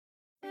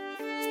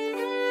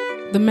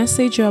The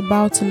message you're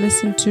about to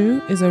listen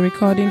to is a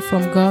recording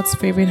from God's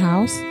favorite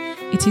house.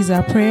 It is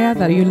our prayer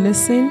that you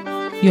listen,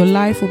 your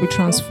life will be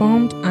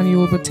transformed, and you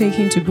will be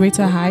taken to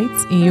greater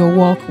heights in your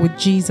walk with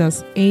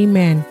Jesus.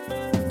 Amen.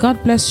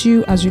 God bless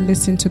you as you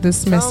listen to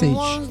this message.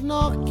 Someone's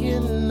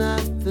knocking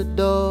at the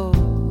door.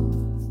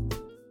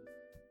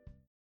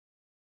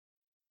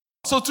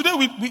 So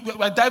today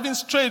we're diving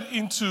straight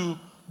into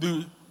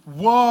the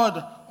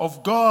Word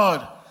of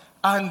God.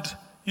 And,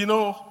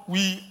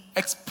 we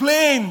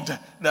explained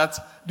that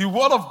the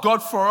Word of God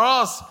for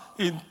us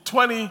in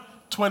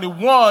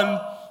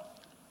 2021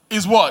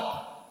 is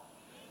what?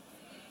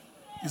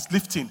 Is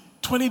lifting.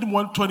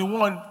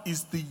 2021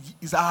 is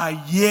our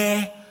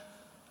year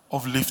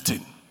of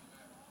lifting.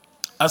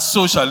 And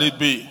so shall it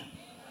be.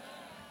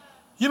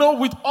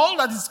 With all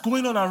that is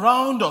going on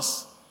around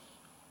us,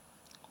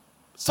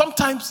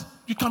 sometimes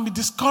you can be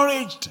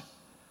discouraged.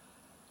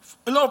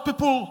 A lot of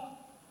people,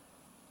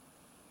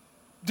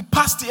 the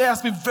past year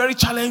has been very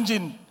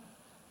challenging.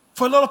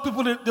 For a lot of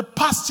people, the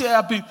past year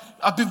have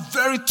been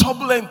very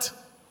turbulent.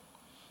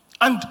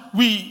 And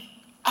we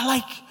are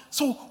like,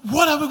 so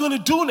what are we going to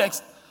do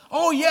next?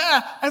 Oh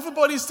yeah,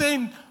 everybody's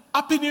saying,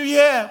 Happy New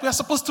Year. We are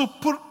supposed to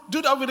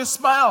do that with a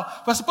smile.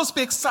 We're supposed to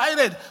be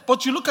excited.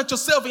 But you look at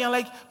yourself and you're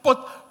like,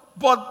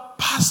 but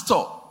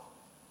Pastor,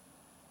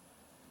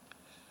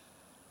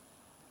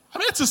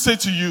 I'm here to say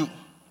to you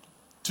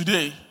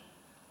today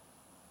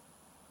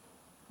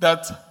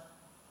that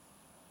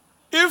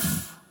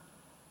if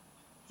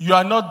you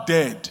are not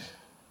dead,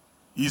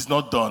 He's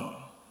not done.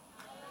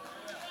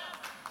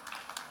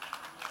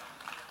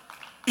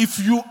 If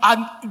you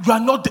are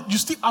not dead, you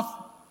still have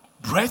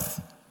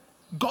breath,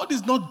 God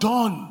is not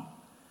done.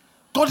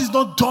 God is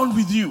not done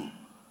with you.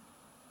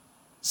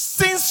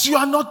 Since you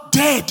are not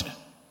dead,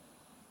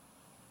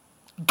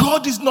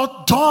 God is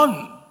not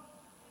done.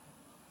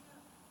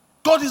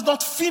 God is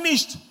not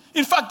finished.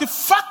 In fact, the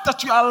fact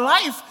that you are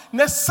alive,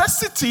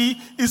 necessity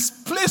is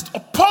placed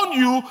upon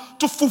you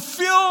to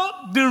fulfill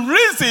the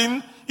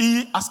reason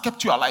He has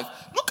kept you alive.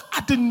 Look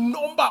at the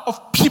number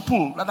of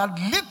people that are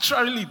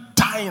literally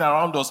dying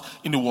around us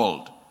in the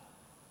world.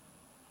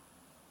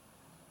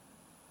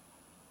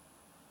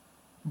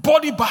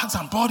 Body bags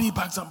and body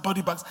bags and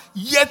body bags.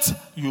 Yet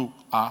you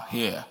are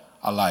here,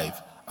 alive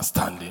and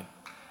standing.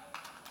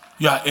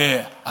 You are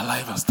here,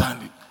 alive and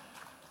standing.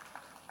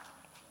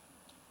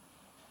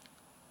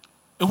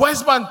 A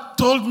wise man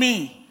told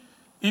me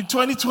in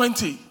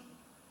 2020,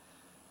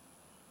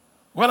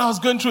 when I was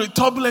going through a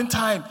turbulent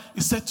time,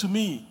 he said to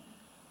me,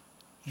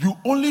 you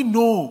only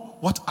know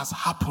what has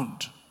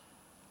happened.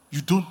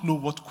 You don't know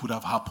what could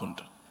have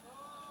happened.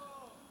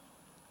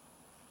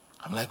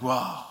 I'm like,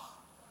 wow.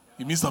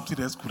 It means something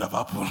else could have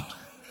happened.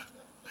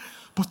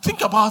 But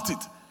think about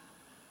it.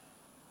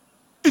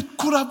 It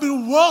could have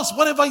been worse,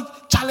 whatever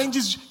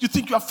challenges you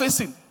think you are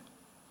facing.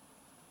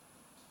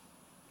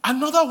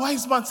 Another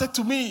wise man said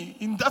to me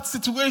in that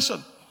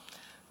situation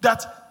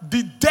that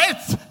the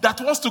death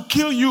that wants to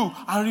kill you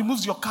and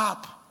removes your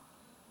cap.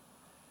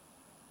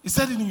 He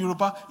said it in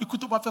Yoruba,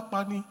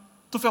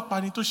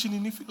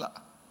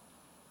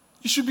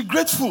 you should be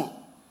grateful.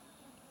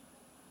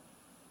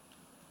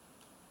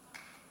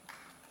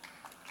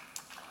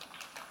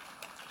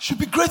 Should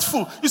be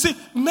grateful. You see,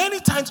 many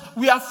times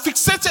we are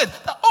fixated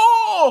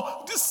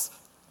that,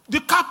 the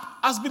cap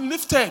has been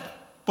lifted,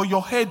 but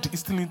your head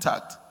is still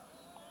intact.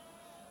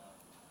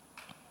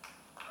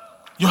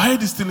 Your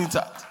head is still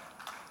intact.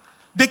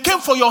 They came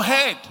for your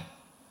head,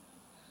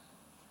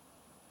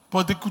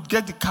 but they could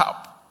get the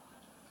cap.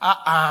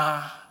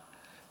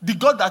 The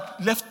God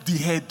that left the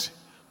head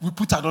will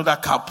put another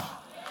cap.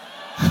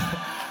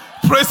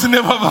 Praise the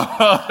name of our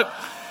Lord.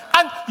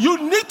 And you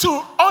need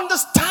to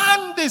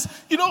understand this.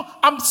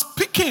 I'm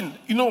speaking,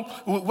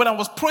 when I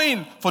was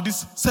praying for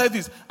this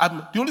service, and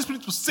the Holy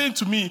Spirit was saying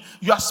to me,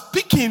 you are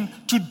speaking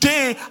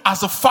today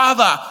as a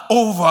father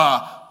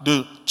over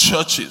the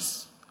churches.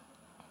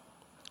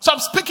 So I'm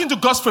speaking to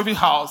God's favorite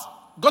house.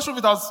 God's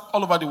favorite house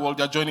all over the world.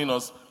 They are joining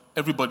us,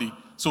 everybody.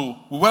 So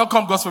we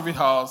welcome God's favorite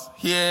house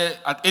here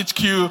at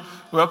HQ. We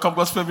welcome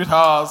God's favorite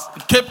house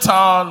in Cape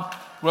Town.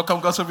 We welcome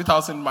God's favorite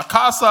house in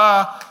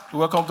Makassar. We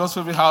welcome God's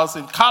favorite house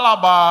in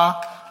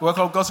Calabar. We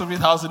welcome God's favorite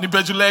house in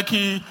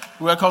Ibejuleki.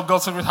 We welcome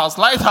God's favorite house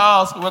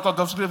Lighthouse. We welcome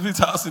God's favorite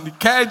house in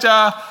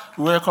Ikeja.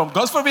 We welcome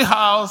God's favorite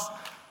house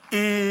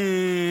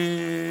in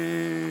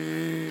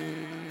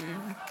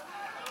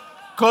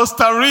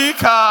Costa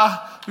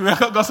Rica. We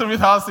welcome God's favorite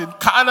house in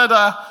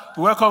Canada.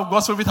 We welcome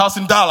God's favorite house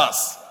in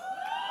Dallas.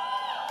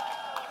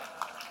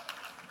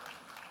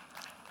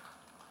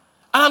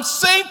 And I'm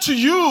saying to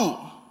you,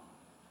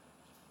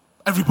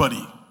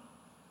 everybody,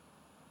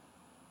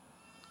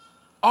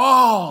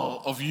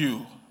 all of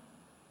you,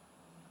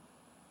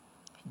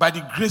 by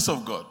the grace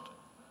of God,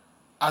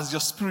 as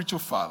your spiritual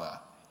father,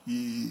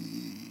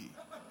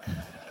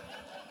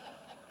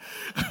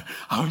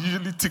 I'm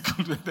usually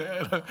tickled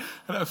when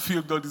I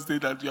feel God is saying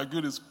that you are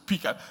going to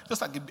speak.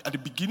 Just like at the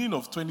beginning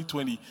of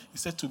 2020, He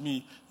said to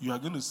me, you are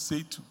going to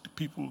say to the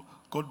people,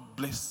 God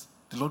bless,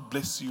 the Lord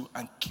bless you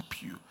and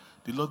keep you.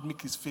 The Lord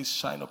make His face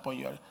shine upon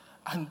you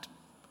And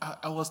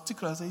I was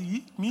tickled. I said,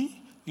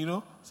 me?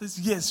 Says,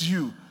 yes,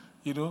 you.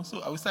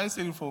 So I started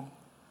saying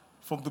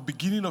from the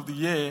beginning of the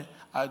year,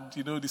 and,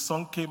 the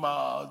song came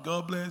out,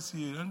 God bless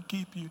you and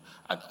keep you.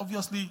 And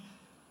obviously,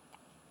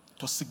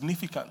 it was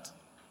significant.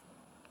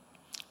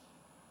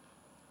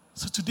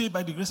 So today,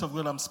 by the grace of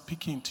God, I'm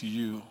speaking to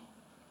you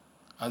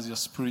as your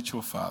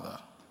spiritual father.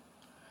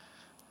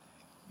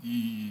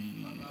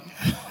 Yeah.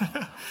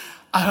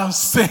 And I'm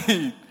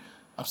saying,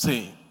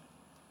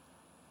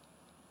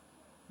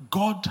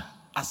 God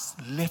has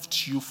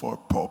left you for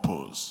a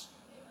purpose.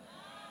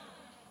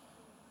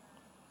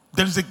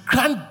 There is a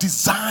grand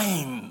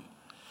design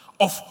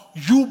of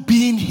you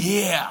being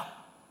here.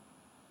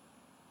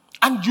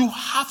 And you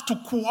have to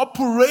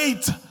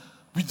cooperate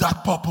with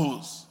that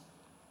purpose.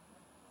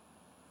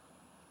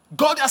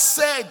 God has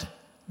said,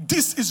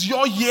 this is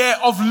your year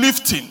of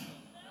lifting.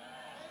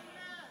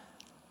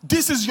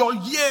 This is your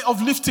year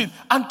of lifting.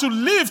 And to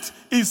lift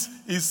is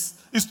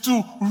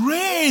to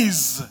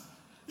raise,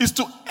 is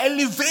to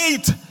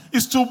elevate,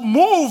 is to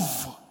move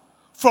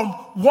from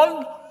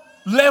one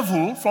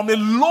level, from a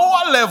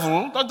lower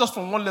level, not just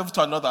from one level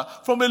to another,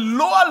 from a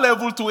lower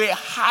level to a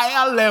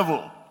higher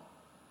level.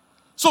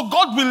 So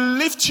God will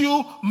lift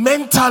you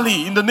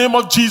mentally in the name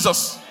of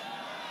Jesus.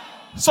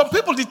 Some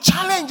people, the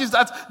challenge is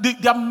that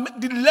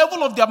the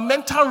level of their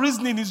mental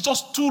reasoning is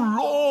just too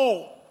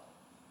low.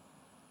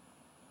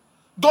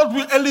 God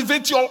will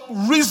elevate your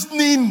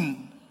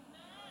reasoning.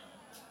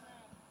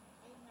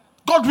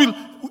 God will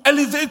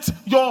elevate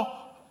your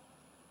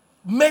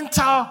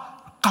mental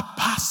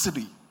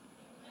capacity.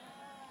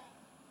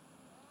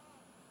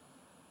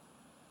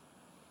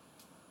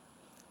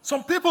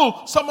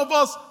 Some of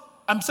us,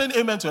 I'm saying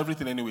amen to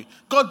everything anyway.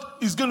 God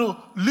is going to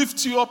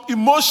lift you up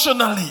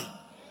emotionally.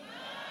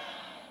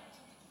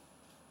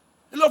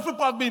 A lot of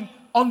people have been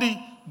on the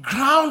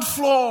ground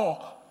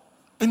floor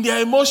in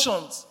their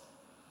emotions.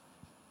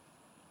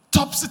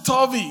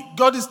 Topsy-turvy.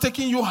 God is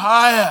taking you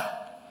higher.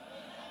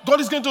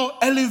 God is going to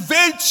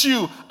elevate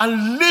you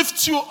and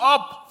lift you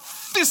up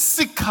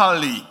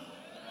physically.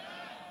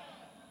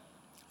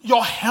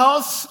 Your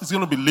health is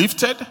going to be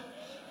lifted.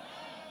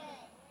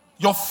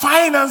 Your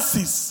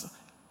finances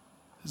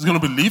is going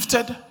to be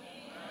lifted.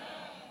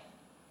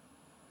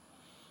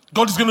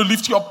 God is going to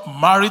lift you up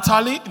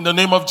maritally in the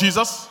name of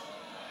Jesus.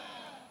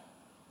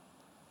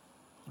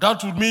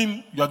 That would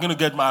mean you are going to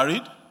get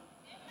married.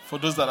 For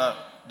those that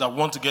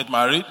want to get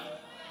married.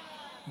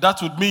 That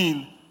would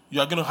mean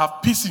you are going to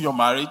have peace in your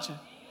marriage.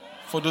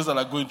 For those that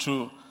are going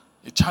through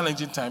a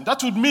challenging time.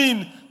 That would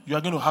mean you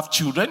are going to have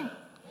children.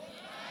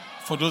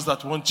 For those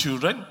that want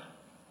children.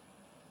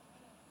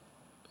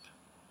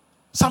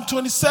 Psalm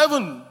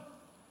 27,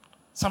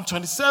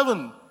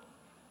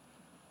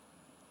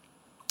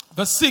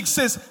 verse 6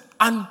 says,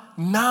 and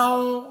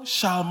now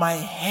shall my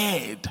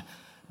head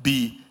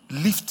be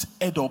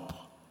lifted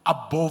up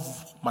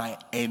above my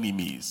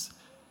enemies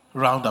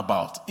round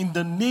about. In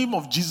the name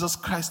of Jesus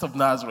Christ of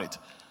Nazareth,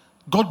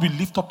 God will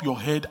lift up your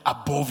head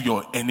above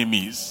your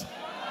enemies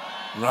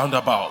round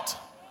about.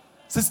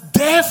 It says,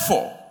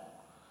 therefore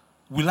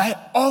will I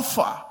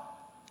offer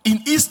in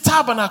his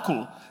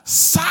tabernacle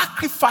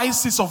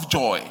sacrifices of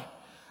joy.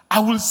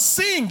 I will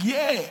sing,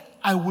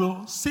 I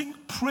will sing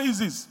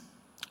praises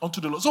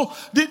unto the Lord. So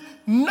the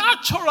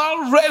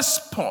natural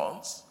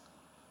response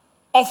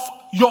of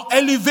your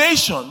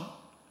elevation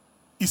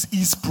is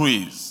his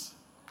praise.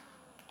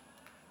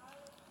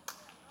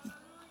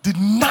 The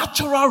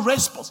natural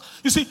response.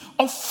 You see,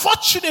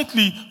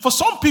 unfortunately, for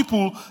some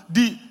people,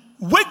 the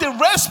way the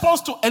response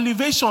to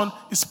elevation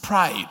is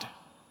pride.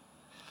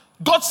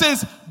 God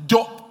says,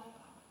 the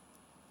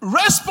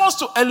response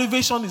to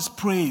elevation is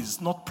praise,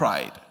 not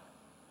pride.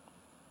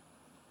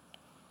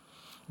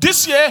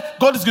 This year,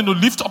 God is going to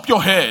lift up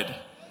your head.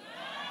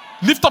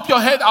 Lift up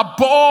your head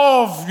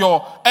above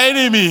your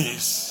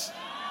enemies.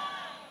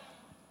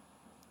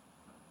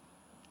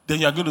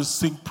 Then you are going to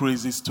sing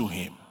praises to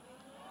him.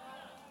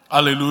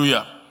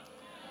 Hallelujah.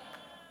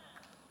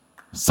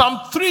 Psalm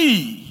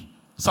 3,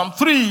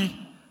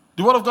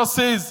 the word of God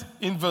says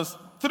in verse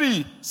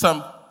 3,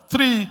 Psalm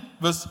 3,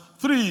 verse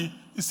 3,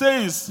 it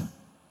says,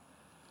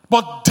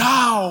 but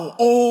thou,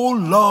 O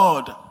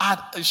Lord,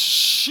 art a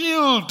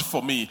shield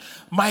for me,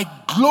 my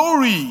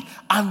glory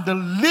and the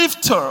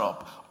lifter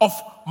up of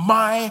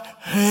my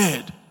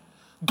head.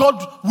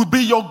 God will be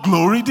your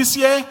glory this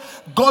year.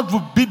 God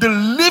will be the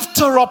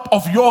lifter up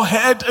of your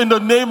head in the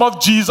name of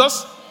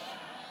Jesus.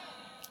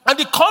 And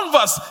the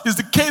converse is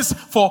the case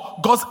for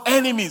God's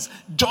enemies.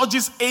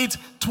 Judges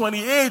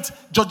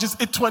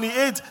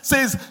 8:28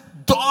 says,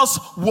 thus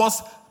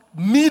was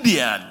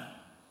Midian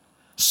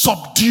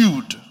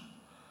subdued.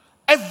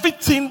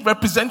 Everything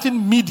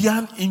representing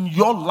Midian in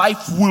your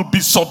life will be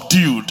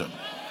subdued.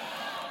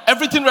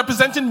 Everything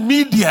representing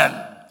Midian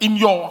in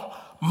your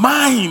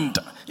mind,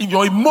 in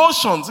your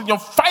emotions, in your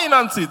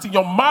finances, in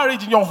your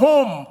marriage, in your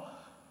home,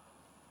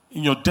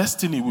 in your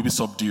destiny will be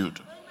subdued.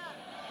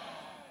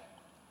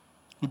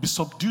 Will be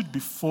subdued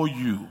before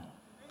you,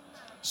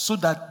 so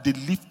that they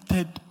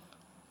lifted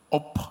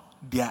up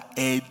their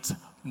heads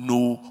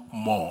no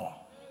more.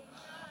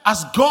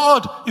 As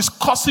God is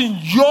causing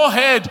your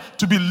head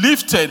to be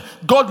lifted,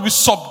 God will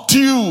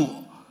subdue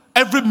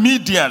every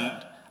Midian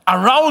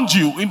around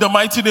you in the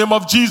mighty name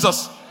of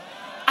Jesus.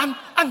 And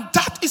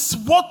that is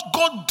what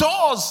God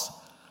does.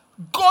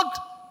 God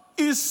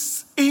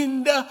is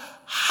in the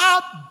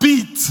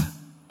habit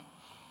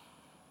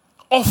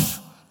of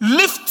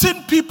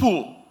lifting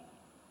people.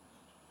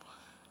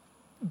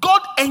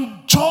 God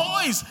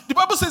enjoys. The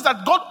Bible says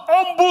that God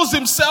humbles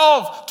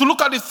himself to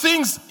look at the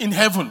things in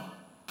heaven.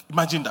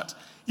 Imagine that.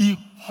 He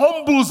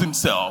humbles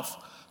himself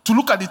to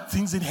look at the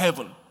things in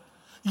heaven.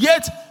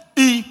 Yet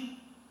he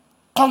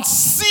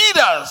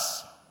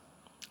considers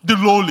the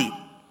lowly.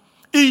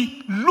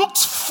 He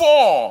looks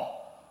for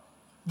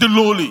the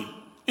lowly.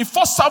 In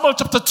 1 Samuel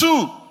chapter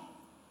 2.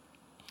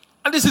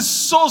 And this is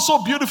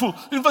so beautiful.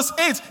 In verse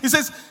 8, he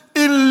says,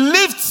 he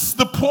lifts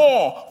the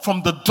poor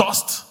from the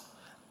dust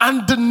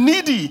and the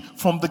needy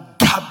from the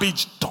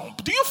garbage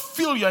dump. Do you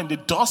feel you're in the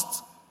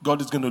dust?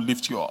 God is going to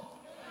lift you up.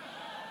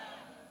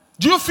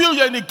 Do you feel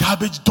you're in a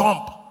garbage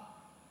dump?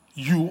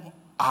 You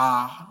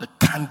are the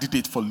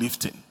candidate for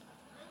lifting.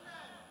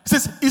 He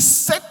says, he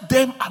set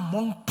them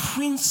among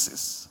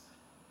princes,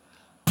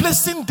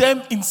 placing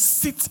them in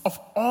seats of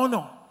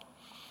honor.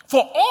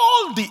 For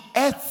all the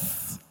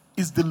earth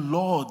is the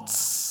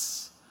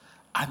Lord's,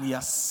 and he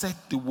has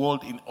set the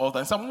world in order.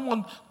 In Psalm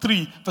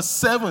 113, verse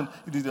 7,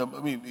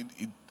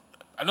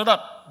 another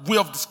way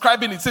of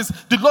describing it says,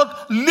 the Lord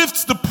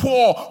lifts the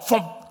poor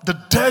from the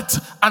dirt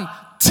and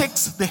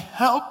takes the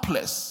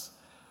helpless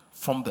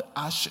from the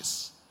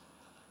ashes.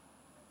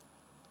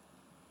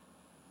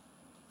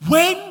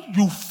 When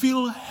you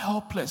feel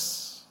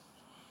helpless,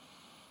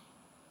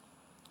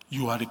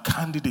 you are the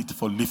candidate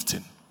for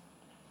lifting.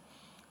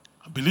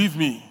 Believe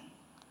me,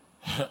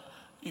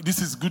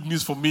 this is good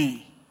news for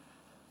me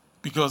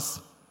because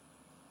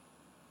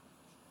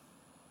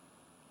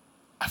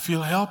I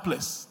feel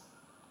helpless.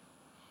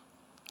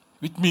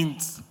 Which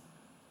means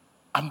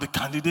I'm the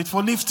candidate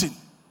for lifting.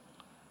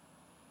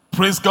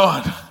 Praise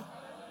God.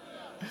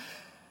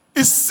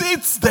 He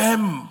seats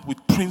them with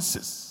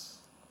princes.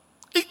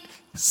 He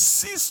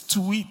sees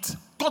to it.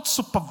 God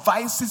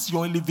supervises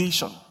your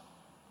elevation.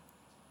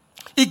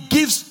 He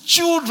gives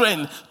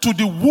children to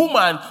the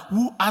woman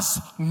who has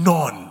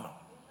none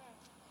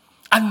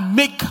and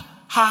make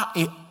her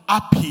a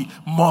happy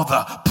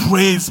mother.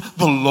 Praise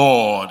the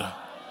Lord.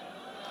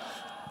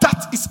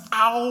 That is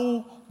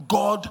how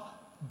God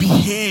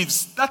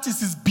behaves. That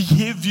is his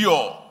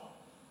behavior.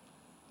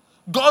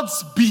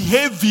 God's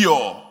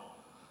behavior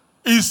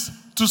is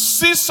to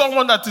see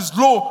someone that is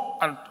low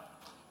and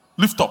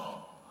lift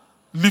up,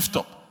 lift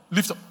up,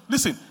 lift up.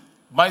 Listen,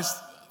 my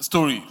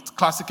story,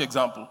 classic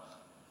example.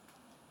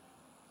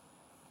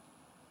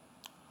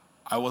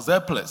 I was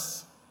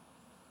helpless.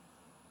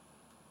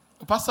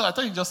 Pastor, I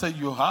thought you just said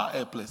you are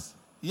helpless.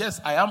 Yes,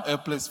 I am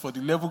helpless for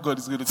the level God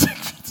is going to take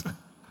me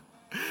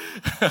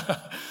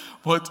to.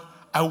 But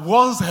I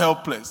was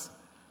helpless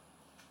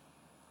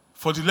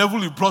for the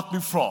level he brought me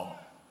from.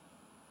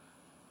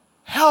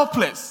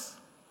 Helpless.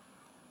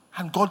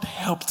 And God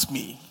helped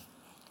me,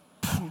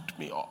 pulled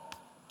me up.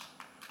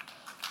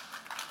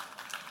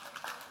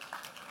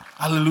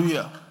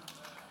 Hallelujah.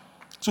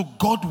 So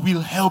God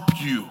will help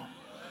you.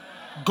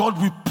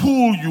 God will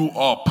pull you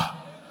up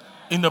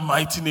in the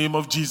mighty name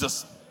of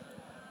Jesus.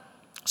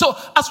 So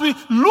as we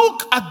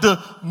look at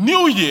the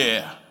new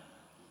year,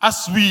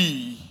 as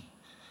we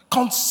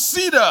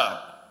consider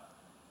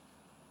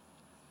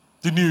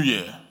the new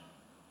year,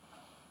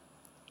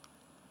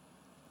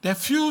 there are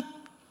few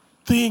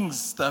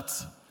things that,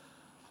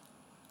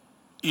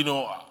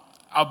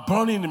 are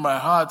burning in my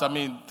heart. I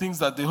mean, things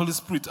that the Holy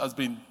Spirit has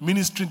been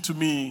ministering to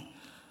me.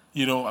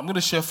 I'm going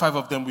to share 5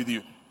 of them with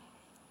you.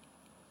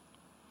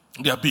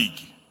 They are big.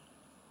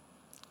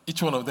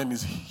 Each one of them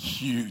is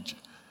huge.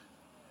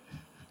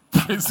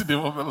 Praise the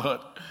name of the Lord.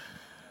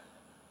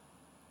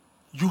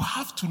 You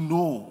have to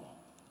know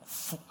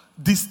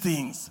these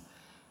things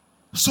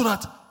so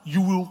that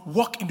you will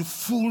walk in the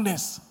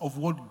fullness of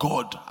what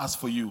God has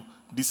for you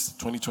this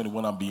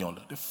 2021 and beyond.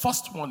 The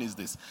first one is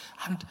this.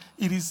 And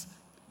it is,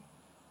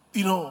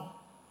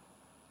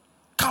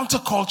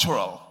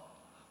 countercultural.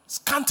 It's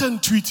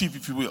counterintuitive,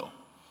 if you will.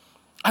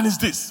 And it's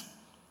this.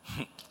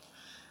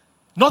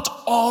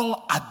 Not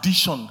all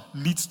addition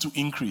leads to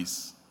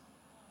increase.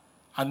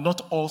 And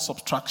not all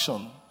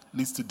subtraction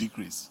leads to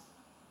decrease.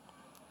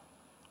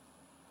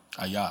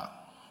 Yeah.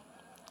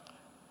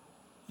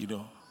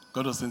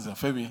 God was saying,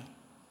 Femi,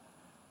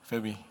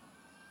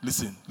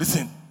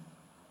 listen.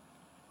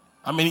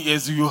 How many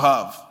ears do you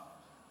have?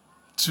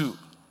 2.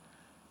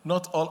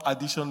 Not all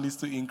addition leads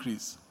to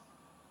increase.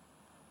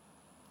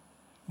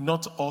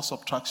 Not all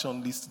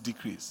subtraction leads to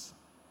decrease.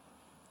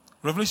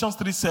 Revelation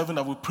 3:7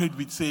 that we prayed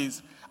with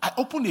says, I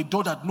opened a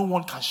door that no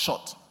one can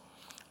shut.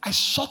 I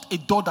shut a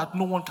door that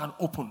no one can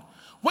open.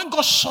 When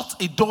God shuts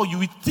a door, you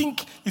would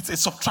think it's a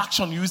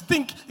subtraction. You would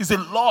think it's a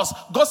loss.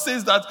 God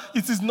says that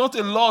it is not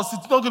a loss.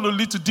 It's not going to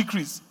lead to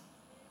decrease.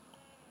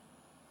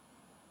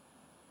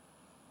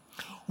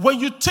 When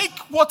you take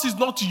what is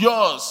not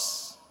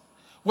yours,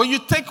 When you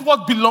take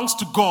what belongs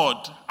to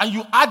God and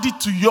you add it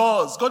to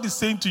yours, God is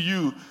saying to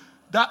you,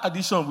 that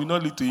addition will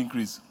not lead to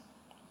increase.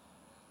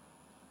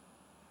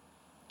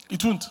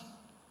 It won't.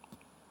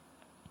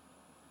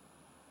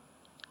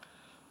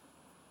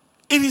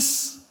 It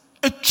is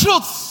a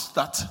truth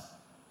that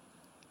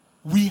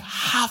we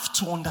have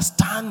to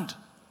understand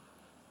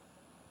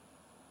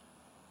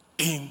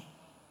in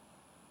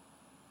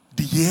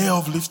the year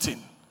of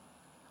lifting.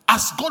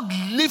 As God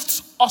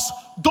lifts us,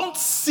 don't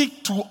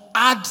seek to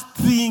add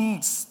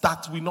things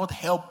that will not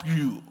help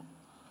you.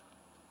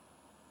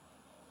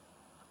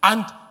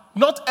 And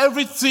not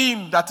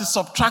everything that is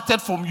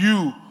subtracted from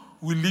you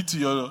will lead to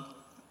your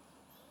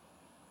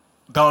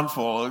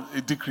downfall,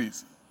 a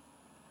decrease.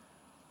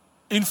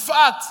 In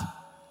fact,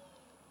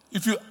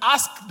 if you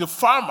ask the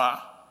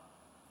farmer,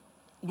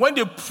 when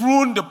they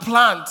prune the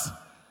plant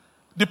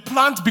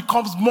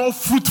becomes more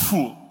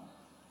fruitful.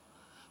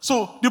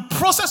 So the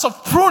process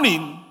of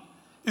pruning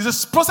is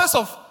a process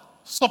of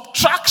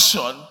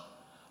subtraction,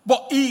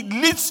 but it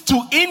leads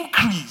to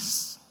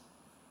increase.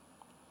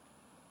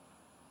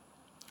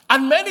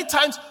 And many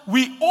times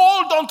we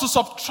hold on to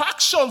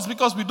subtractions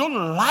because we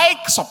don't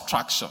like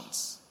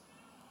subtractions.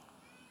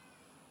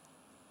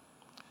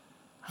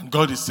 And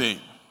God is saying,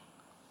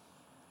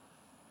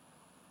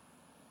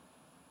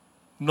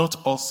 not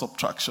all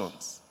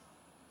subtractions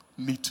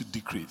lead to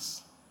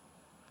decrease.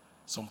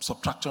 Some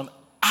subtraction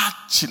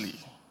actually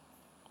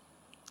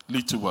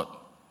lead to what?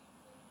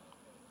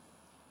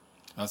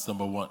 That's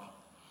number one.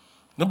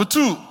 Number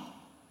two,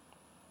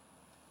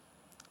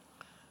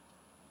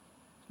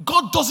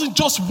 God doesn't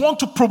just want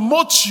to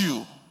promote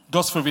you,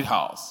 God's favorite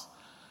house,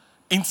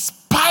 in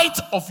spite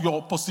of your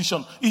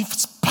opposition, in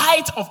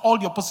spite of all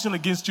the opposition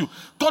against you.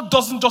 God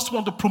doesn't just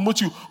want to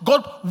promote you.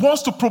 God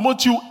wants to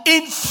promote you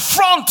in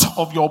front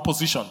of your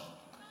opposition.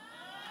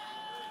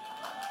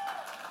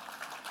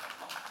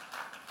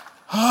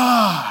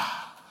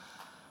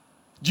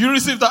 Do you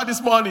receive that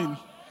this morning?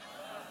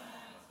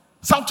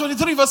 Psalm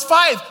 23 verse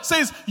 5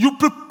 says, you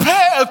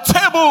prepare a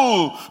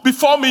table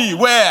before me.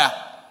 Where?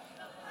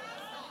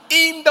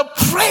 In the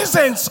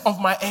presence of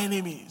my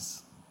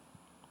enemies.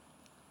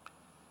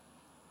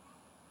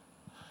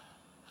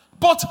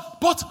 But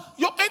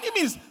your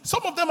enemies,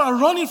 some of them are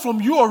running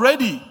from you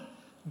already.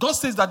 God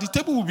says that the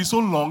table will be so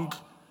long.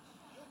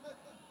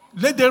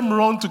 Let them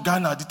run to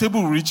Ghana. The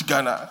table will reach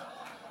Ghana.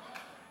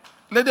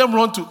 Let them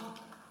run to...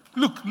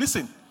 Look,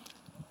 listen.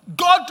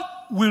 God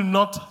will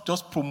not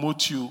just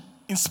promote you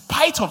in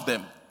spite of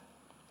them.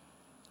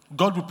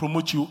 God will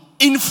promote you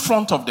in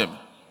front of them.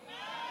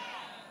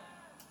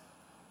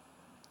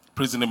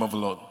 Praise the name of the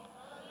Lord.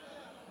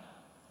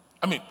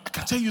 I mean, I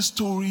can tell you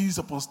stories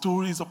upon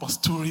stories upon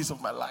stories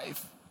of my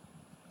life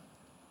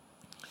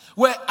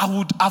where I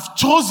would have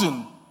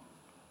chosen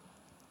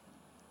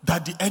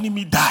that the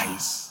enemy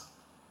dies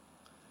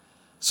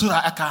so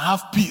that I can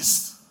have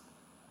peace.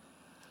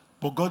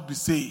 But God will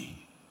say,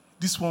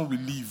 this one will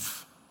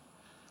live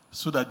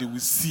so that they will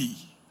see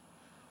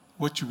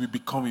what you will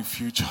become in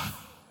future.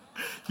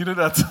 You know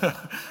that,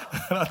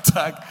 that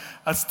tag,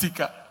 that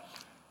sticker.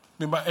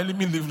 May my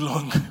enemy live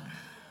long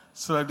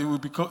so that they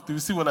will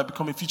see what I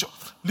become in future.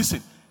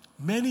 Listen,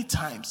 many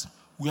times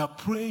we are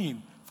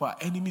praying for our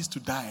enemies to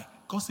die.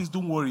 God says,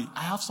 don't worry,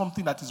 I have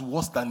something that is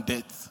worse than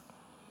death.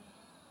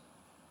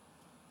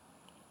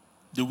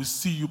 They will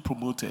see you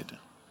promoted.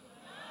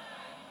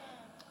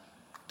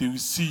 They will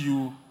see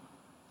you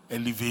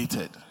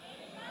elevated.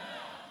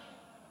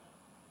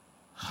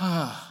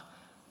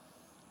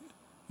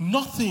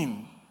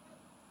 Nothing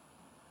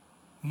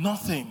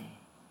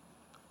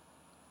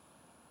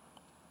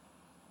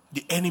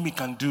the enemy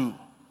can do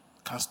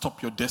can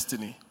stop your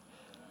destiny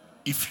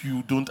if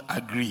you don't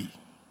agree.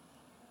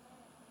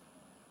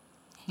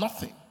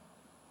 Nothing.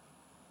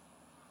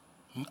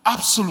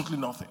 Absolutely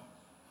nothing.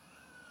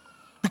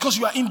 Because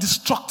you are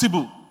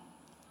indestructible.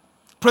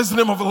 Praise the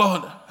name of the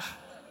Lord.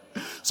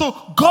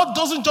 So God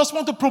doesn't just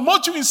want to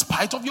promote you in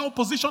spite of your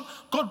opposition.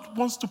 God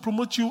wants to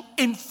promote you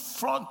in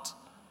front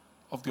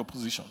of the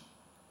opposition.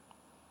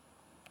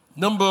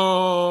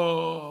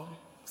 Number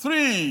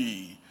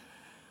 3.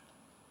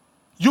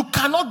 You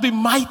cannot be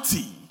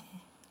mighty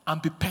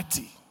and be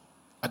petty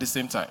at the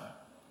same time.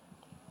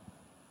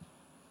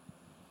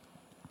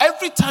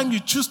 Every time you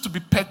choose to be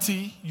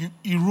petty, you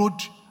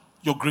erode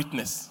your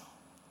greatness.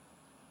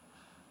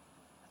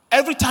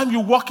 Every time you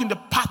walk in the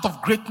path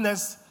of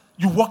greatness,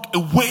 you walk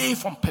away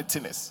from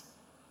pettiness.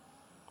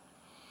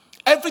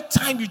 Every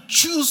time you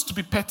choose to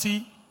be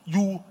petty,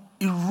 you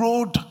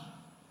erode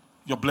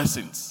your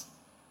blessings.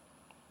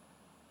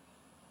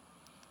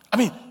 I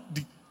mean,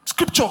 the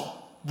scripture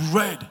we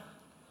read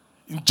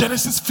in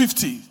Genesis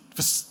 50,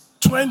 verse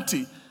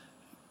 20,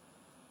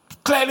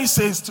 clearly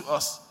says to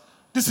us,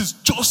 this is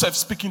Joseph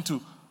speaking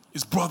to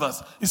his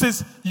brothers. He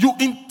says, you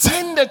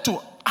intended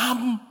to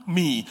harm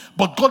me,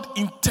 but God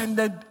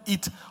intended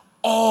it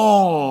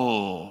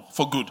all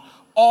for good.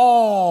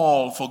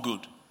 All for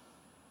good.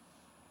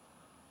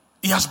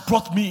 He has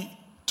brought me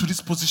to this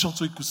position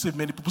so he could save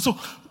many people. So,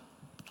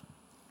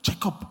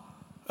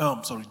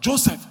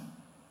 Joseph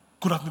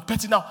could have been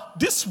petty. Now,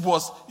 this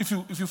was, if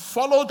you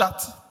follow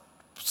that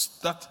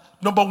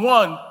number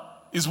one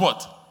is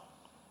what?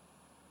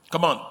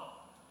 Come on.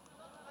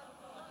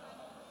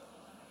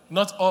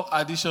 Not all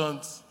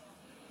additions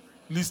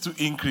leads to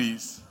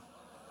increase.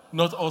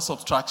 Not all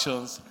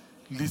subtractions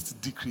leads to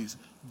decrease.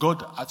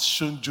 God had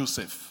shown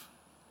Joseph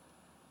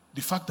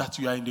the fact that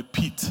you are in the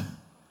pit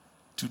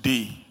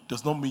today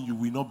does not mean you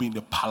will not be in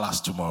the palace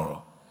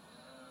tomorrow.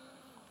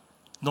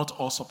 Not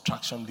all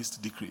subtraction leads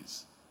to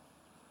decrease.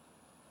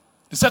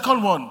 The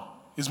second one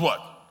is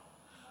what?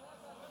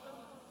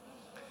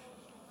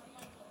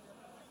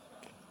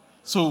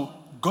 So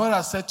God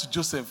has said to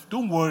Joseph,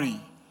 don't worry.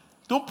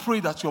 Don't pray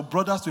that your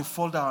brothers will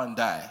fall down and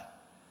die.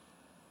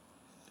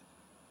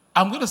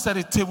 I'm going to set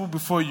a table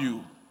before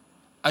you,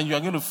 and you are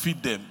going to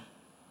feed them.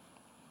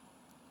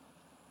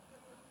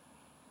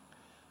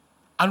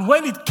 And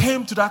when it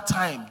came to that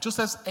time,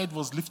 Joseph's head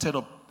was lifted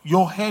up.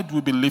 Your head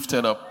will be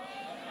lifted up.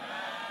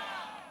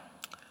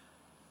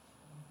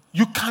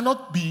 You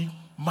cannot be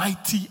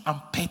mighty and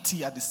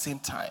petty at the same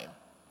time.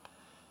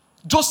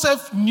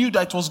 Joseph knew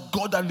that it was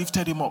God that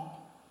lifted him up.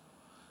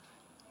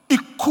 He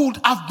could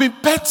have been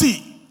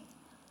petty.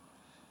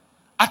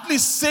 At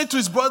least say to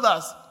his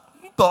brothers,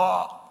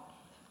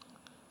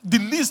 the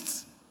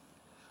least,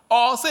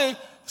 or say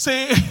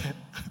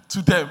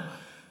to them,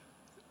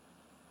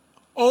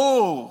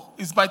 oh,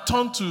 it's my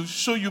turn to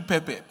show you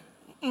pepper.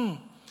 He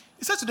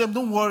said to them,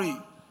 don't worry.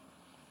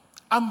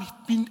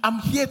 I'm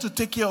here to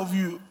take care of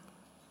you.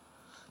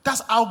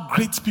 That's how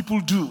great people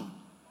do.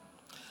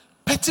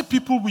 Petty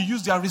people will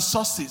use their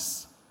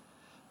resources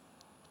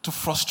to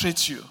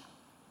frustrate you.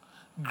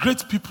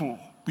 Great people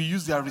will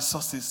use their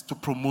resources to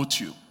promote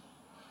you.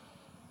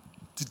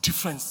 The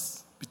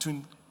difference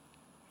between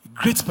a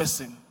great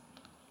person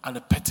and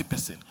a petty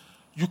person.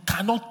 You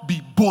cannot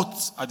be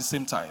both at the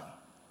same time.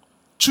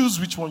 Choose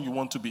which one you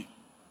want to be.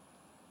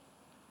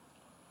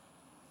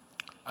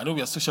 I know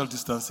we are social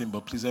distancing,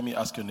 but please let me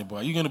ask your neighbor,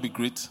 are you going to be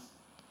great?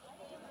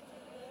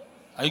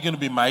 Are you going to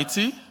be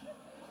mighty?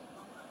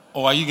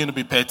 Or are you going to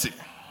be petty?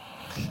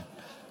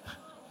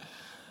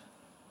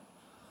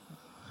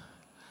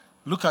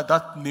 Look at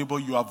that neighbor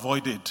you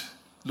avoided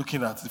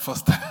looking at the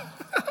first time.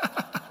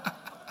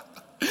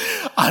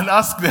 And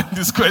ask them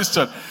this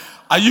question.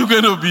 Are you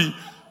going to be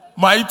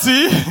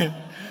mighty?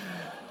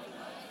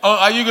 Or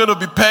are you going to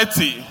be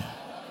petty?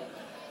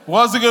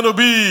 What's it going to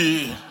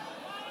be?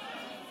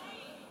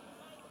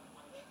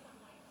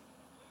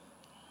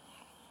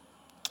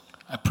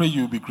 I pray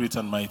you will be great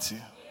and mighty.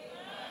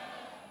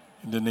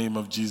 In the name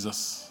of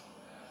Jesus.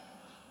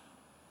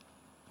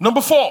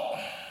 Number 4.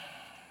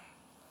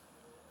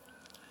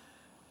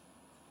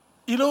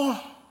 You know,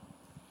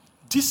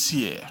 this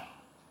year,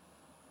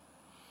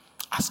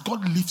 as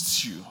God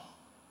lifts you,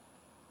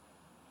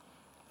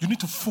 you need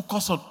to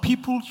focus on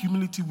people,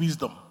 humility,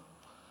 wisdom.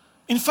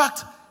 In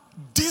fact,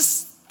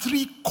 these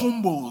 3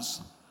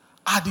 combos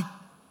are the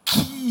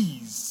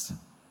keys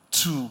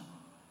to,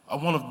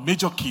 one of the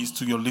major keys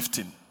to your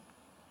lifting.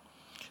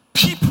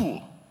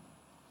 People.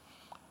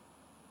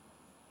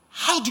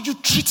 How do you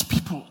treat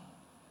people?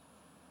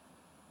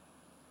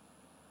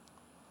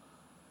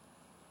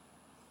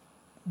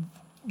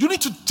 You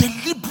need to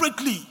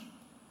deliberately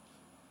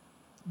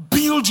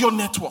build your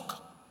network.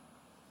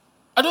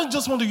 I don't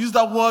just want to use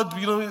that word,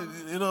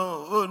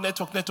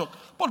 network,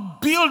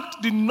 but build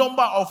the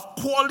number of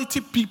quality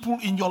people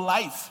in your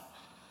life.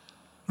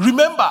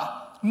 Remember,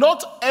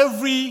 not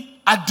every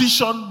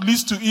addition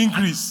leads to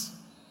increase.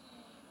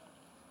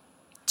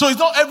 So it's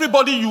not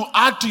everybody you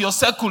add to your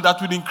circle that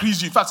will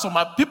increase you. In fact, some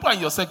people in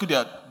your circle,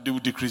 they will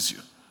decrease you.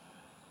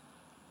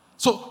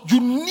 So you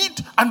need,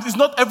 and it's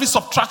not every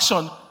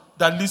subtraction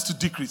that leads to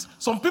decrease.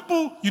 Some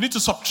people, you need to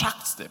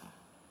subtract them.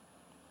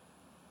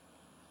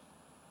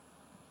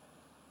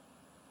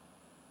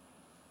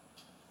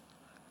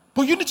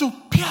 But you need to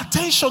pay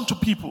attention to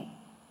people.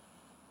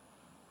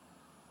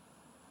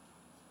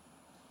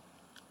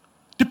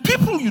 The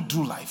people you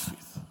do life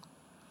with.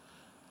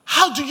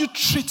 How do you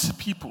treat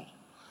people?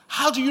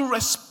 How do you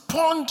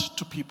respond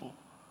to people?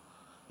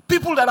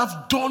 People that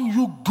have done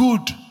you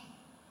good.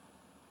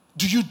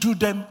 Do you do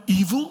them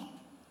evil?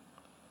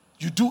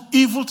 You do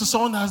evil to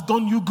someone that has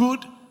done you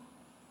good?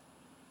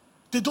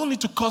 They don't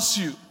need to curse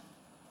you.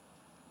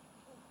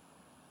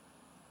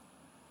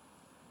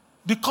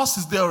 The curse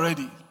is there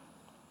already.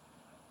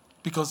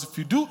 Because if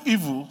you do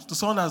evil to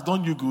someone that has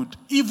done you good,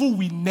 evil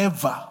will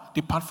never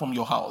depart from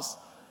your house.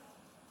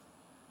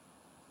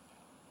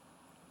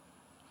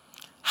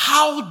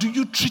 How do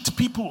you treat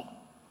people?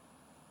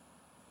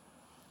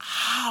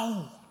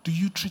 How do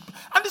you treat people?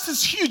 And this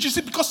is huge, you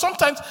see, because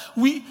sometimes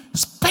we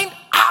spend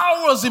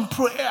hours in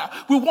prayer.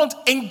 We want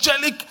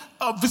angelic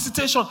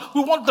visitation.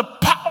 We want the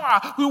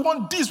power. We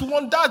want this, we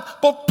want that.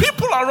 But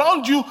people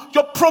around you,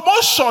 your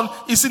promotion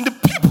is in the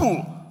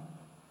people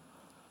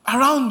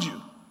around you.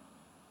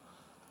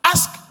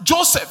 Ask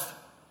Joseph.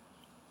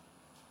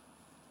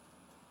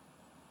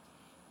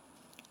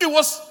 He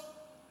was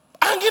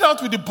hanging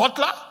out with the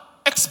butler,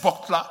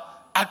 ex-butler,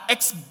 and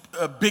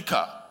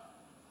ex-baker.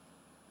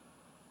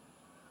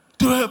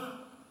 They were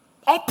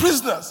all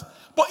prisoners,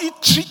 but he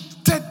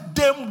treated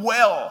them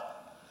well.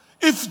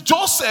 If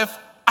Joseph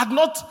had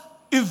not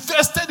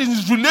invested in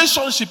his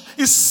relationship,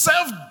 he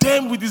served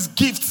them with his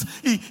gifts,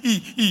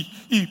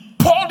 he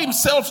poured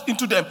himself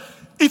into them.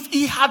 If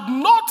he had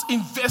not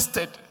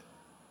invested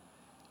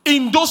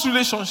in those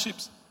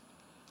relationships,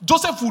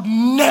 Joseph would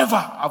never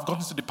have gone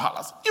into the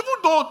palace, even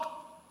though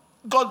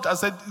God has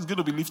said he's going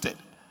to be lifted.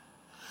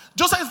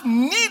 Joseph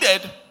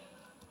needed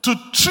to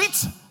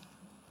treat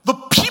the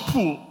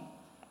people.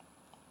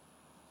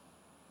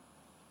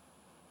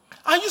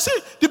 And you see,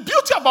 the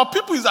beauty about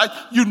people is that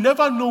you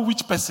never know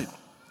which person.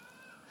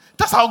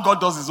 That's how God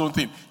does his own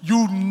thing.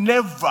 You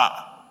never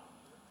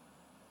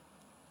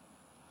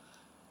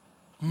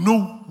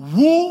know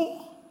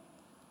who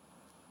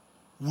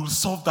will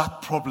solve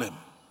that problem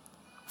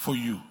for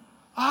you.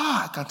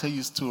 I can tell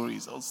you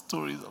stories on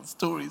stories on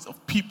stories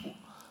of people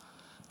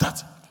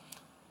that,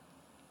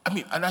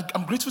 and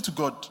I'm grateful to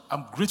God.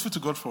 I'm grateful to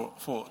God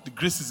for the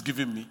grace he's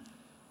given me.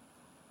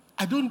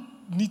 I don't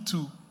need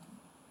to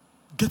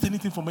get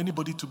anything from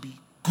anybody to be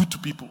good to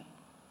people.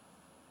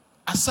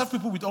 I serve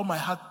people with all my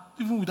heart,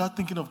 even without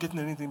thinking of getting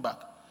anything back.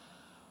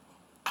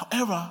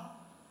 However,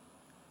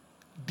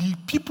 the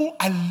people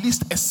I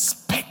least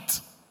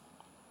expect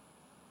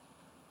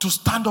to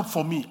stand up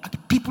for me are the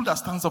people that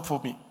stands up for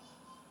me.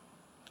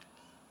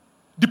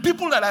 The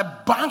people that I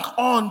bank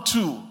on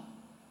to,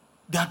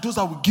 they are those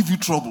that will give you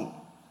trouble.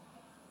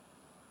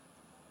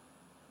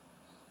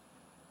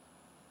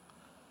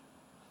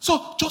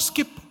 So just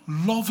keep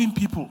loving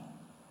people.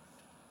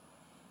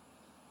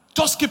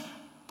 Just keep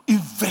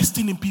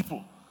investing in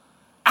people.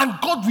 And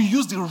God will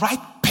use the right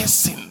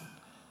person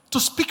to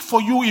speak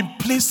for you in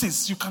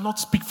places you cannot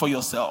speak for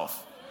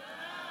yourself.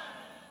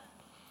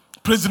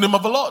 Praise the name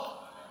of the Lord.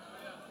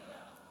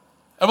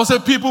 Ever say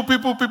people.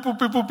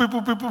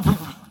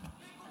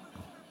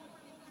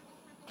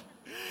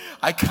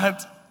 I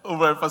can't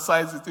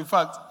overemphasize it. In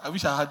fact, I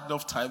wish I had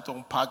enough time to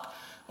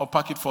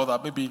unpack it further,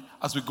 maybe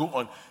as we go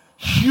on.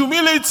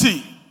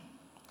 Humility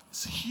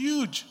is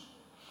huge.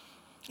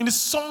 In the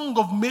song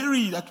of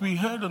Mary that we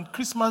heard on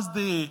Christmas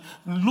Day,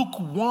 Luke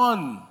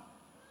 1,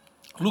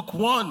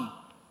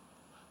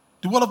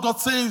 the word of God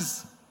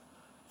says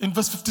in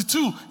verse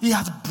 52, he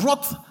has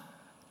brought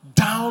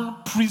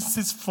down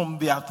princes from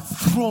their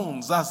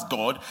thrones, that's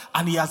God,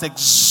 and he has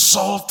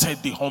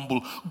exalted the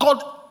humble.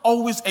 God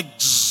always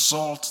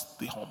exalts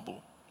the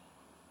humble.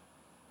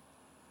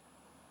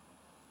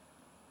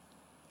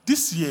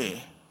 This year,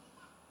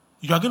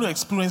 you are going to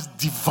experience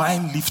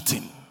divine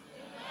lifting.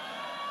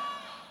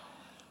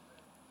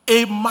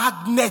 A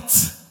magnet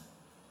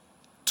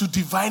to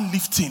divine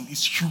lifting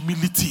is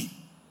humility.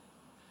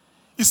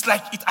 It's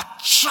like it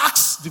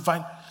attracts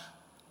divine.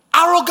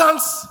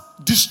 Arrogance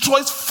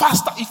destroys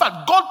faster. In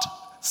fact, God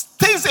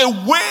stays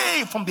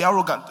away from the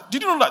arrogant.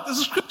 Did you know that? This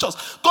is scriptures.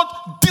 God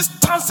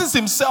distances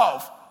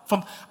himself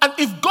from, and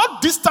if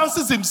God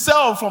distances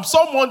himself from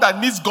someone that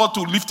needs God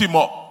to lift him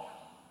up,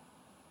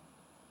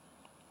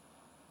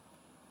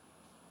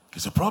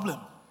 it's a problem.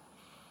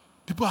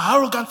 People are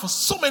arrogant for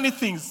so many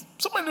things,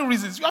 so many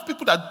reasons. You have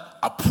people that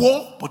are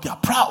poor, but they are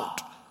proud.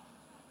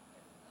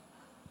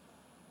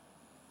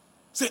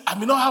 Say, I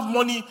may not have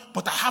money,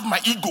 but I have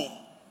my ego.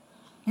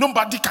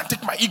 Nobody can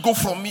take my ego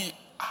from me.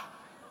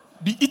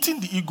 Be eating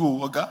the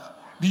ego, okay?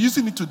 Be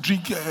using it to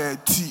drink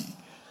tea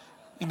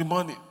in the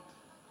morning.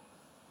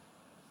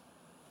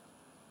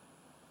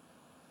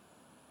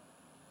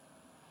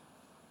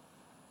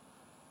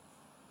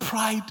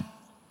 Pride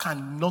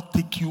cannot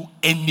take you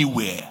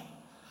anywhere.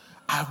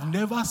 I've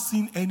never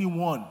seen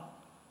anyone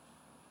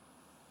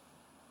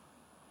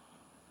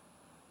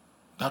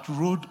that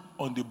rode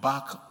on the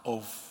back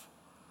of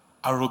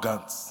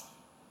arrogance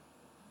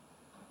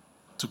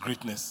to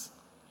greatness,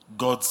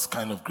 God's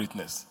kind of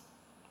greatness.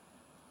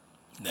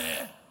 Nah.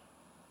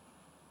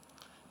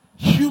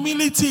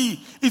 Humility,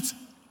 it's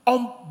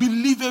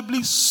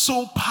unbelievably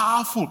so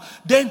powerful.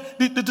 Then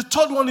the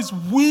third one is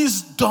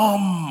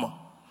wisdom.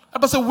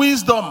 I say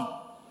wisdom.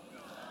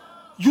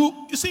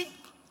 You see,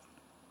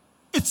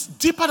 it's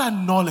deeper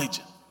than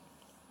knowledge.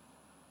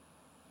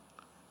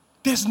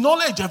 There's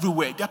knowledge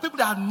everywhere. There are people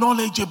that are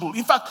knowledgeable.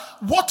 In fact,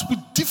 what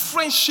will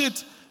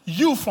differentiate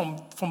you from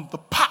the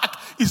pack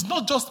is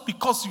not just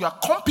because you are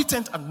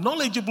competent and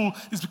knowledgeable,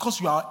 it's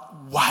because you are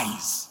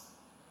wise.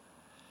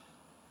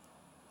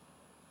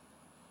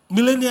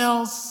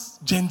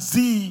 Millennials, Gen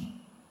Z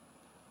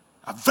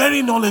are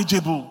very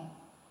knowledgeable.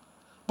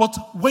 But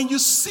when you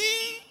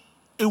see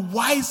a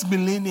wise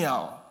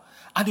millennial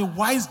and a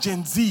wise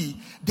Gen Z,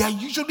 they are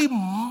usually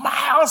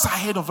miles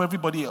ahead of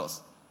everybody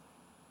else.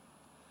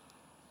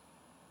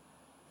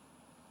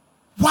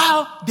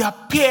 While their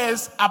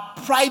peers are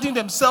priding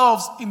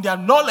themselves in their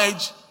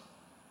knowledge,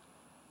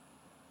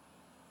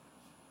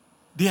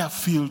 they are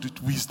filled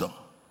with wisdom.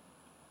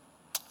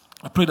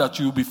 I pray that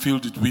you will be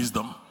filled with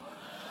wisdom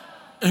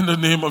in the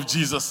name of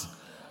Jesus.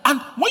 And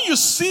when you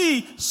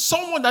see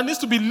someone that needs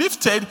to be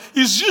lifted,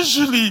 it's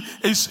usually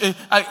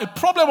a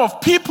problem of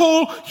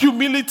people,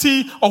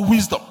 humility, or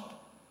wisdom.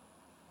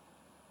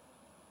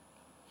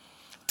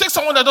 Take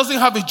someone that doesn't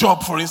have a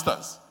job, for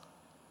instance.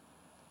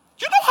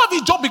 You don't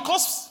have a job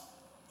because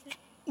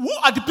who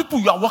are the people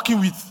you are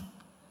working with?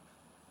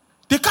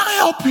 They can't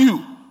help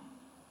you.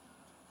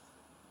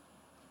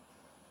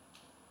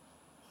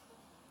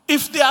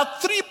 If there are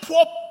 3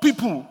 poor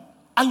people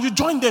and you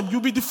join them,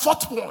 you'll be the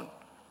 4th one.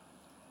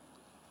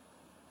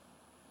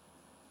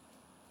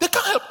 They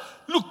can't help.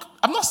 Look,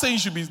 I'm not saying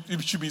you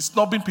should be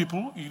snubbing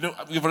people. You know,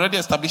 we've already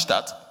established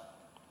that.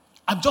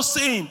 I'm just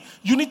saying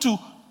you need to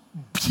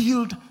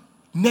build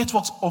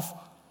networks of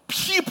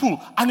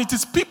people. And it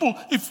is people,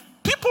 if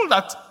people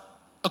that,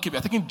 okay, we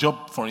are taking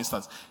job, for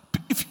instance.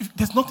 If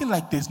there's nothing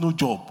like there's no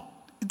job.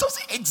 It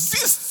doesn't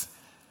exist.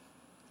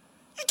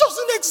 It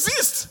doesn't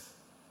exist.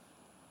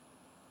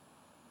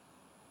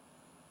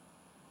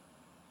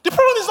 The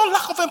problem is not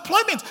lack of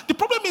employment. The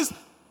problem is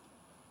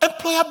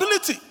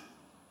employability.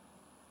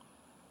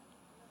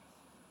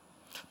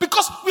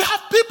 Because we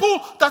have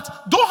people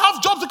that don't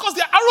have jobs because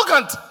they're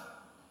arrogant.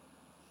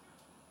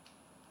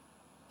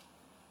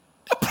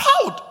 They're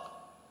proud.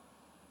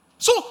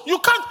 So you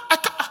can't,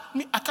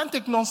 I can't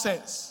take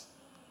nonsense.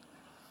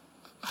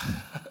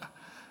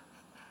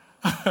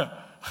 and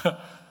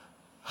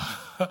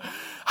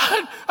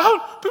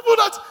people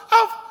that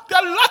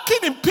they're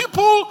lacking in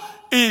people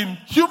in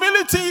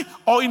humility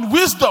or in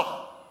wisdom.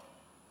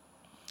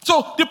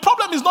 So the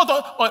problem is not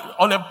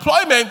on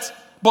employment,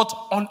 but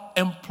on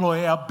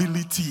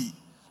employability.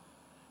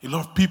 A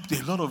lot of people,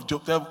 a lot of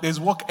jobs, there's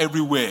work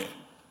everywhere.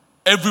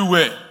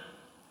 Everywhere.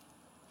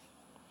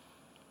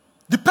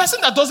 The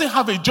person that doesn't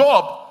have a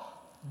job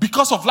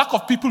because of lack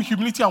of people,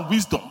 humility, and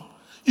wisdom,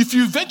 if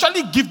you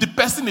eventually give the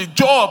person a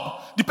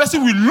job, the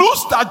person will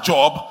lose that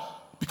job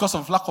because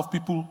of lack of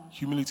people,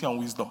 humility, and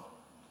wisdom.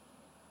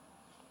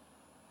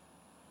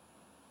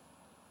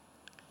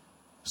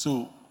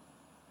 So,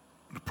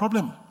 the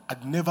problem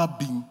had never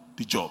been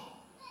the job.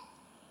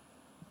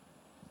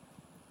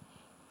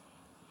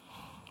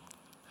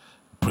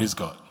 Praise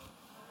God.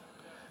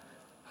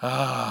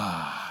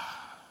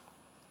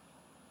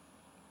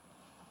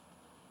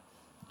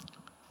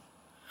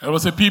 There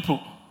was a people.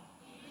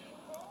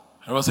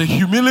 There was a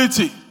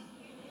humility.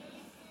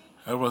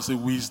 There was a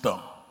wisdom.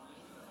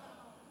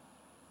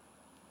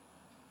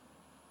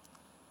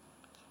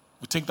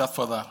 We'll take that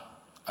further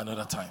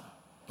another time.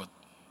 But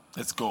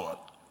let's go on.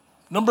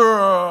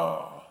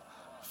 Number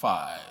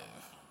 5.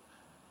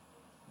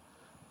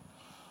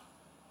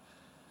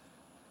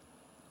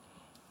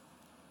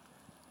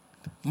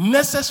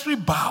 Necessary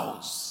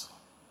bows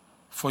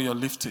for your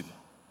lifting.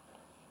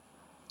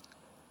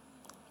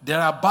 There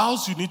are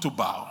bows you need to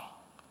bow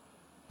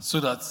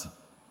so that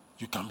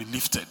you can be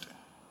lifted.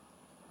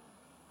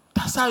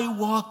 That's how it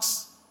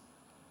works.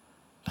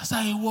 That's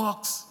how it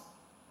works.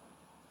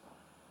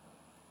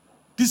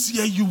 This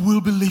year you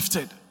will be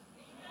lifted.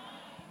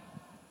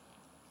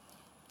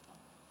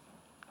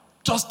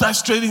 Just dive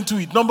straight into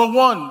it. Number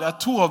 1, there are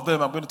 2 of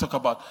them I'm going to talk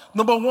about.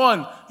 Number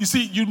 1, you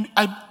see,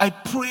 I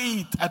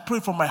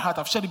prayed from my heart.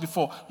 I've shared it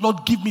before.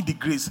 Lord, give me the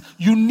grace.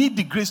 You need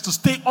the grace to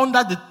stay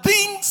under the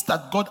things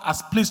that God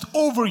has placed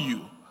over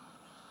you,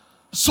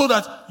 so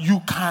that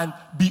you can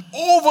be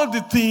over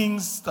the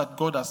things that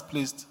God has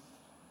placed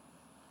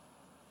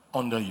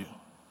under you.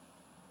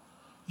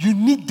 You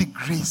need the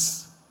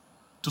grace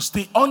to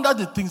stay under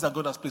the things that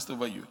God has placed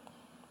over you,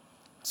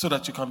 so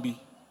that you can be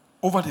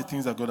over the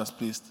things that God has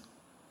placed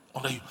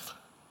under you.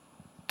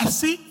 I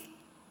see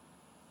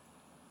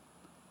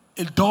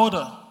a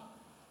daughter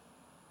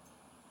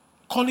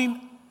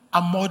calling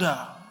a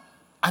mother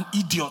an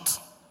idiot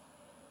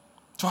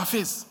to her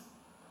face.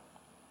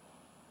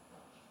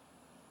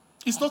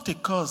 It's not a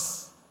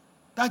curse.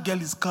 That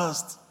girl is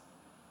cursed.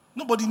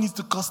 Nobody needs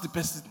to curse the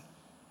person.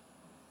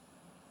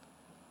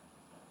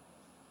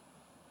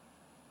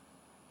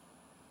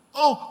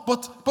 Oh,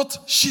 but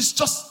she's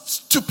just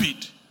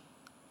stupid.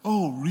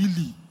 Oh,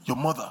 really? Your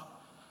mother?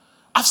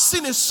 I've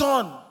seen a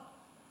son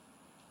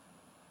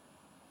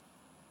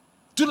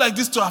do like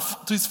this to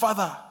his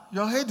father.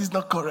 Your head is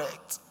not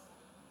correct.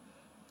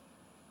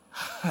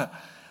 And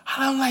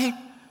I'm like,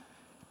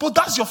 but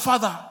that's your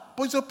father.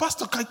 But your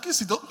pastor, can you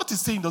see what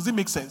he's saying? Does it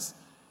make sense?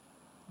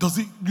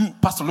 You,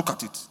 pastor, look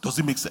at it. Does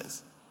it make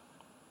sense?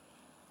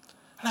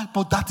 I'm like,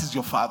 but that is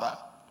your father.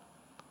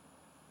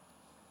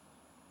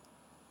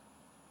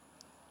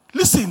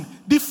 Listen,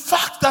 the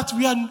fact that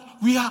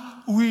we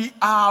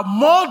are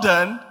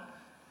modern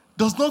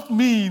does not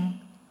mean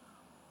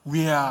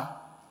we are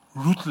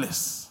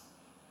ruthless.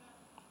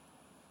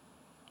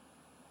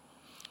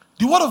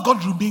 The word of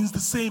God remains the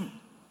same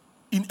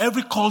in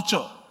every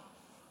culture,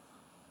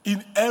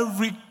 in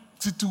every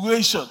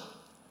situation.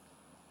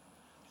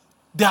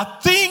 There are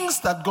things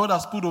that God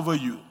has put over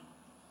you.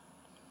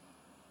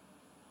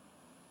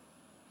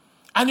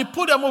 And He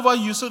put them over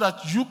you so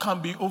that you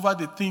can be over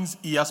the things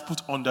He has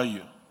put under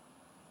you.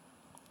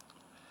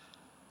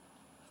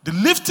 The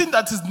lifting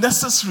that is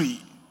necessary,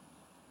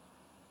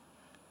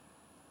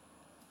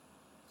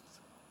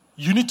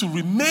 you need to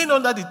remain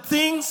under the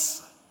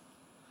things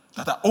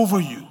that are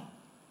over you,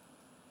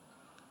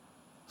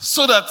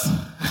 so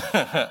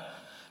that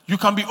you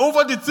can be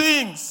over the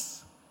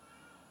things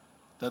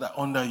that are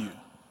under you.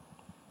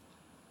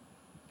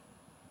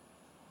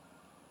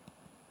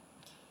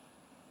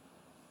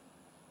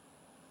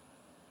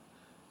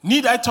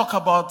 Need I talk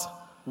about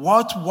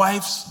what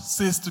wife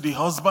says to the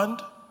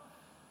husband?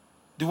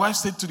 The wife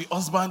said to the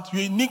husband,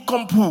 "You're a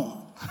nincompoop."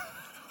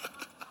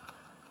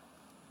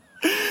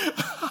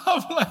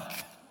 I'm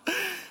like,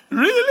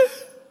 really?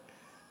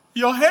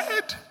 Your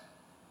head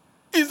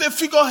is a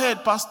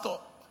figurehead, Pastor.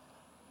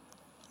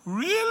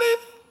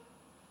 Really?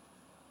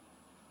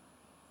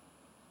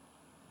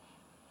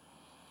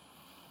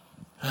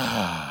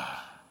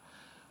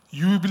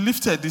 You will be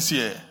lifted this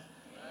year.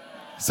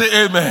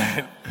 Say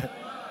amen.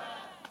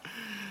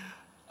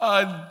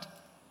 And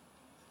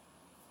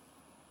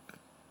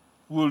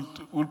we'll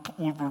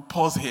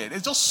pause here.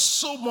 There's just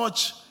so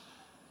much.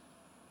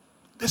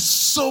 There's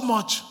so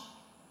much.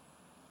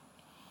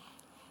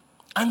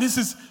 And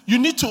you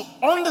need to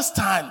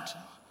understand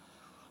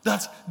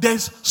that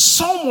there's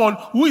someone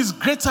who is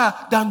greater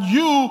than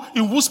you,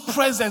 in whose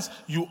presence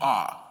you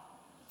are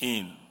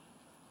in.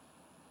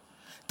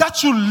 That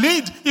should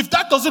lead, if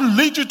that doesn't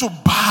lead you to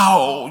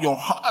bow your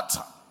heart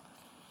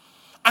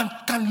and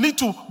can lead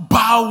to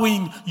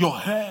bowing your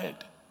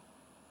head.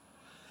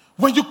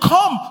 When you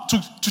come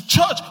to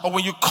church, or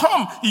when you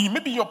come in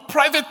maybe your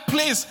private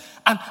place,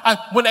 and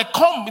when I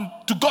come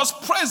into God's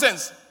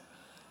presence,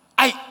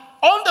 I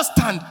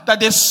understand that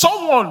there's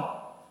someone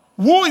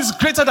who is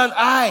greater than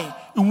I,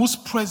 in whose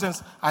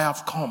presence I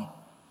have come.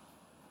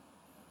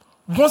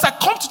 Once I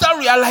come to that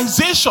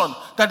realization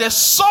that there's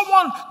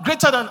someone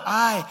greater than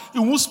I,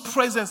 in whose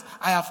presence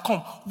I have come,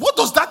 what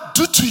does that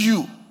do to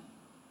you?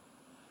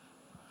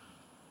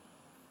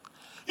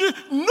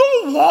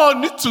 No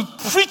one needs to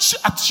preach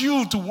at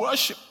you to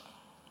worship.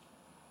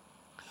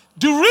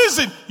 The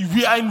reason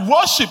we are in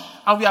worship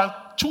and we are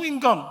chewing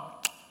gum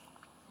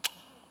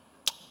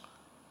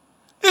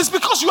is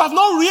because you have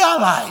not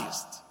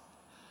realized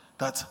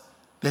that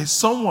there is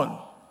someone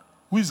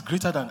who is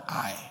greater than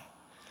I,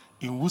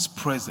 in whose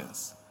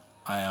presence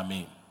I am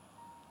in.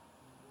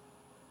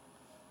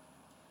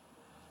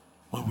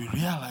 When we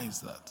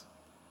realize that,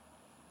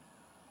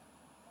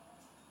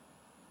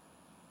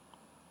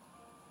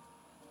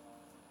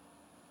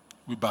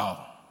 we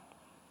bow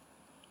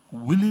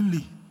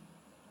willingly,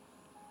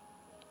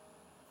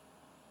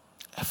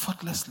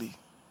 effortlessly.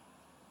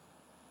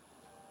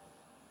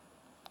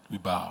 We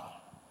bow.